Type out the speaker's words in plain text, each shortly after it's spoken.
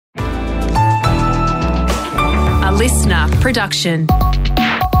A listener production.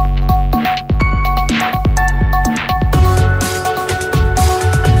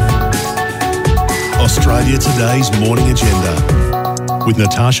 Australia Today's Morning Agenda with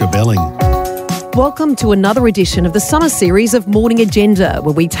Natasha Belling. Welcome to another edition of the summer series of Morning Agenda,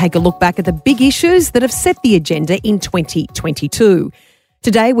 where we take a look back at the big issues that have set the agenda in 2022.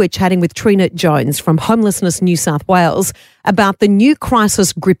 Today we're chatting with Trina Jones from Homelessness New South Wales about the new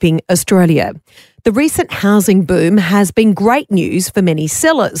crisis gripping Australia. The recent housing boom has been great news for many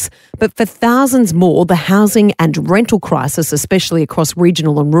sellers, but for thousands more, the housing and rental crisis, especially across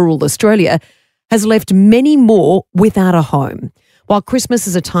regional and rural Australia, has left many more without a home. While Christmas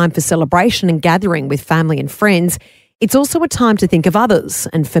is a time for celebration and gathering with family and friends, it's also a time to think of others.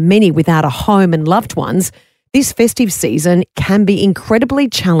 And for many without a home and loved ones, this festive season can be incredibly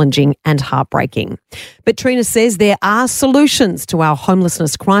challenging and heartbreaking. But Trina says there are solutions to our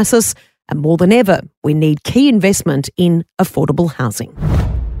homelessness crisis, and more than ever, we need key investment in affordable housing.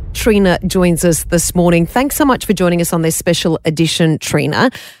 Trina joins us this morning. Thanks so much for joining us on this special edition, Trina.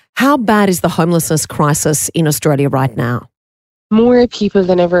 How bad is the homelessness crisis in Australia right now? More people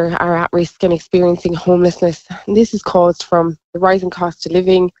than ever are at risk and experiencing homelessness. And this is caused from the rising cost of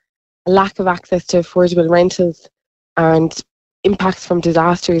living, a lack of access to affordable rentals, and impacts from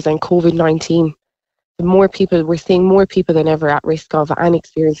disasters and COVID-19. We're seeing more people than ever at risk of and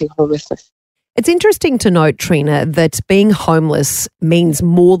experiencing homelessness. It's interesting to note, Trina, that being homeless means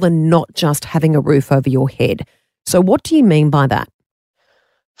more than not just having a roof over your head. So what do you mean by that?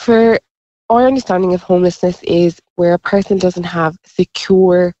 For our understanding of homelessness is where a person doesn't have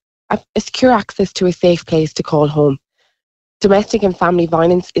secure access to a safe place to call home. Domestic and family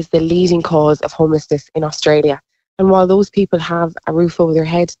violence is the leading cause of homelessness in Australia. And while those people have a roof over their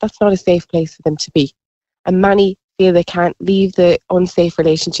head, that's not a safe place for them to be. And many feel they can't leave the unsafe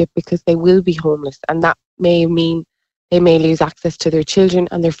relationship because they will be homeless. And that may mean they may lose access to their children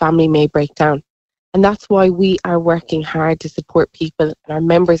and their family may break down. And that's why we are working hard to support people, and our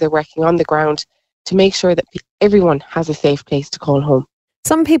members are working on the ground to make sure that everyone has a safe place to call home.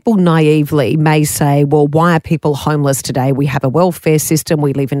 Some people naively may say, well, why are people homeless today? We have a welfare system.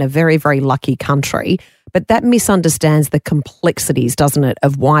 We live in a very, very lucky country. But that misunderstands the complexities, doesn't it,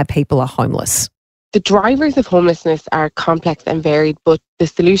 of why people are homeless? The drivers of homelessness are complex and varied, but the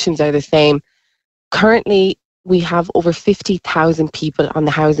solutions are the same. Currently, we have over 50,000 people on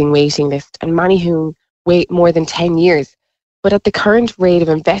the housing waiting list, and many who wait more than 10 years. But at the current rate of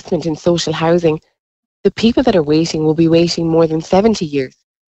investment in social housing, the people that are waiting will be waiting more than 70 years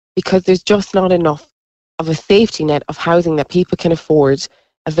because there's just not enough of a safety net of housing that people can afford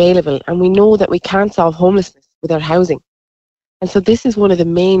available. And we know that we can't solve homelessness without housing. And so this is one of the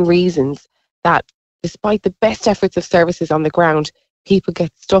main reasons that despite the best efforts of services on the ground, people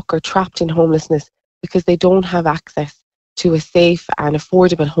get stuck or trapped in homelessness because they don't have access to a safe and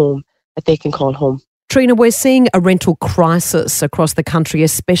affordable home that they can call home. Trina, we're seeing a rental crisis across the country,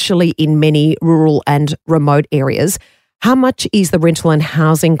 especially in many rural and remote areas. How much is the rental and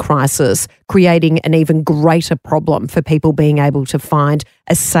housing crisis creating an even greater problem for people being able to find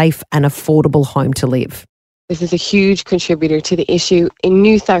a safe and affordable home to live? This is a huge contributor to the issue. In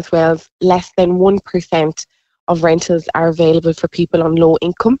New South Wales, less than 1% of rentals are available for people on low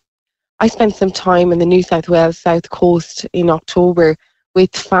income. I spent some time in the New South Wales South Coast in October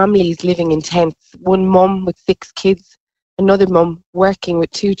with families living in tents, one mum with 6 kids, another mum working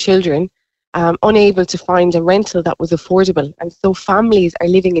with 2 children, unable to find a rental that was affordable. And so families are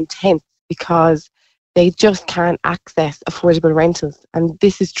living in tents because they just can't access affordable rentals. And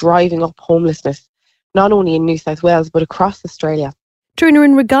this is driving up homelessness, not only in New South Wales, but across Australia. Trina,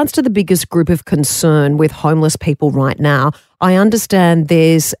 in regards to the biggest group of concern with homeless people right now, I understand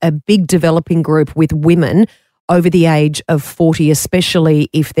there's a big developing group with women over the age of 40, especially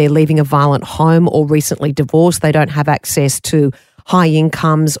if they're leaving a violent home or recently divorced. They don't have access to high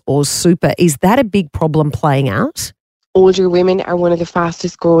incomes or super. Is that a big problem playing out? Older women are one of the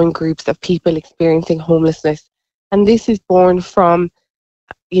fastest growing groups of people experiencing homelessness. And this is born from,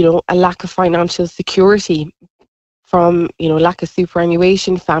 a lack of financial security, from, lack of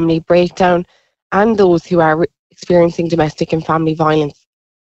superannuation, family breakdown, and those who are experiencing domestic and family violence.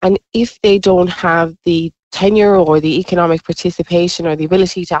 And if they don't have the tenure or the economic participation or the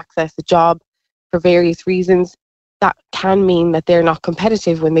ability to access a job for various reasons, that can mean that they're not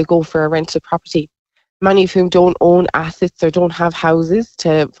competitive when they go for a rental property. Many of whom don't own assets or don't have houses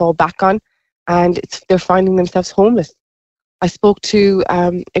to fall back on, and they're finding themselves homeless. I spoke to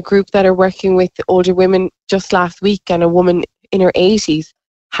a group that are working with older women just last week, and a woman in her 80s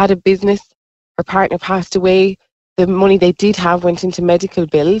had a business. Her partner passed away. The money they did have went into medical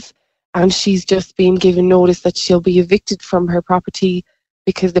bills, and she's just been given notice that she'll be evicted from her property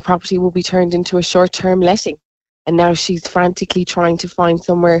because the property will be turned into a short-term letting. And now she's frantically trying to find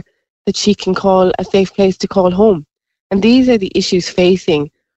somewhere that she can call a safe place to call home. And these are the issues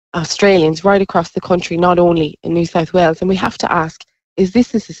facing Australians right across the country, not only in New South Wales. And we have to ask, is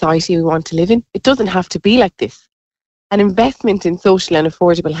this the society we want to live in? It doesn't have to be like this. An investment in social and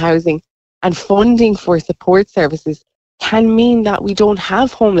affordable housing and funding for support services can mean that we don't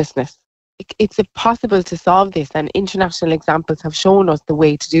have homelessness. It's possible to solve this, and international examples have shown us the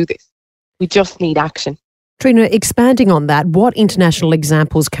way to do this. We just need action. Trina, expanding on that, what international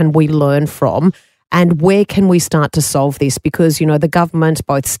examples can we learn from, and where can we start to solve this? Because, the government,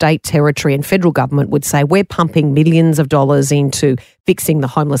 both state, territory and federal government, would say we're pumping millions of dollars into fixing the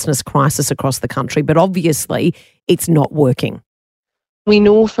homelessness crisis across the country, but obviously it's not working. We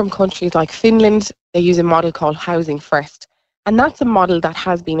know from countries like Finland, they use a model called Housing First. And that's a model that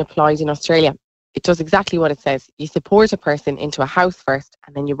has been applied in Australia. It does exactly what it says. You support a person into a house first,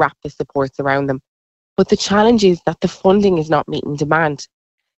 and then you wrap the supports around them. But the challenge is that the funding is not meeting demand.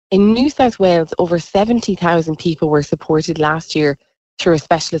 In New South Wales, over 70,000 people were supported last year through a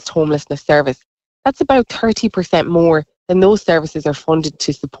specialist homelessness service. That's about 30% more than those services are funded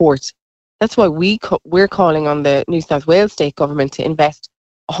to support. That's why we're calling on the New South Wales state government to invest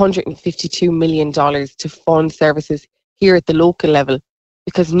 $152 million to fund services here at the local level,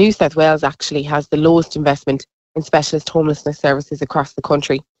 because New South Wales actually has the lowest investment in specialist homelessness services across the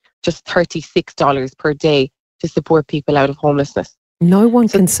country, just $36 per day to support people out of homelessness. No one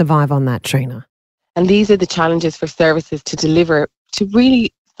can survive on that, Trina. And these are the challenges for services to deliver to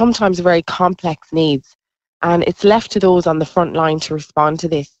really sometimes very complex needs. And it's left to those on the front line to respond to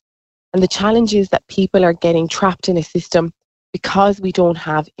this. And the challenge is that people are getting trapped in a system because we don't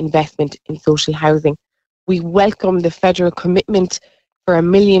have investment in social housing. We welcome the federal commitment for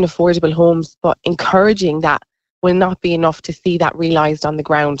 1 million affordable homes, but encouraging that will not be enough to see that realised on the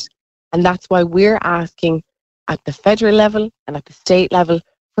ground. And that's why we're asking at the federal level and at the state level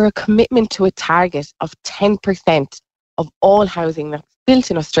for a commitment to a target of 10% of all housing that's built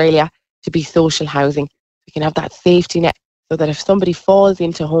in Australia to be social housing. We can have that safety net so that if somebody falls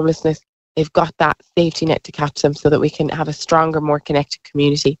into homelessness, they've got that safety net to catch them so that we can have a stronger, more connected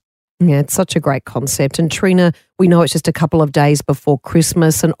community. Yeah, it's such a great concept. And Trina, we know it's just a couple of days before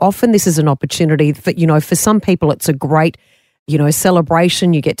Christmas, and often this is an opportunity for, for some people it's a great,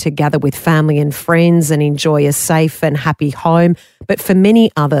 celebration. You get to gather with family and friends and enjoy a safe and happy home. But for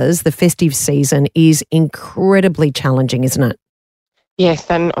many others, the festive season is incredibly challenging, isn't it? Yes,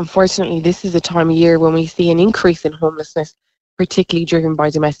 and unfortunately this is a time of year when we see an increase in homelessness, particularly driven by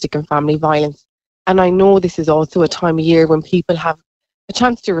domestic and family violence. And I know this is also a time of year when people have a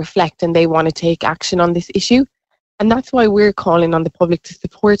chance to reflect and they want to take action on this issue. And that's why we're calling on the public to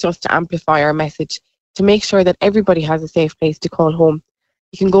support us to amplify our message, to make sure that everybody has a safe place to call home.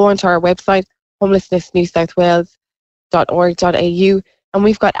 You can go onto our website, homelessnessnewsouthwales.org.au, and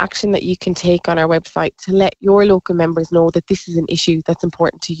we've got action that you can take on our website to let your local members know that this is an issue that's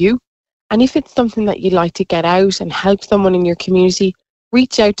important to you. And if it's something that you'd like to get out and help someone in your community,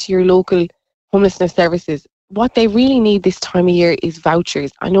 reach out to your local homelessness services. What they really need this time of year is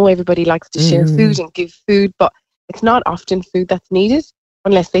vouchers. I know everybody likes to share food and give food, but it's not often food that's needed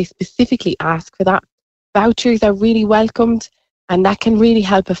unless they specifically ask for that. Vouchers are really welcomed, and that can really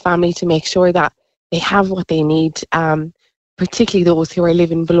help a family to make sure that they have what they need, particularly those who are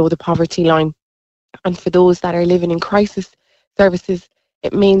living below the poverty line. And for those that are living in crisis services,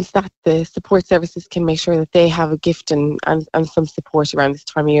 it means that the support services can make sure that they have a gift and some support around this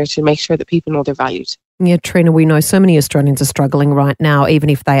time of year to make sure that people know they're valued. Yeah, Trina, we know so many Australians are struggling right now, even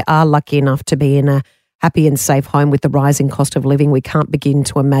if they are lucky enough to be in a happy and safe home. With the rising cost of living, we can't begin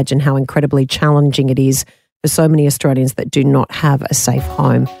to imagine how incredibly challenging it is for so many Australians that do not have a safe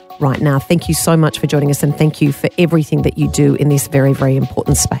home right now. Thank you so much for joining us, and thank you for everything that you do in this very, very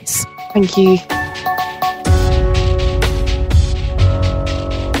important space. Thank you.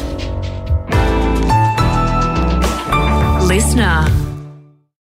 Listener.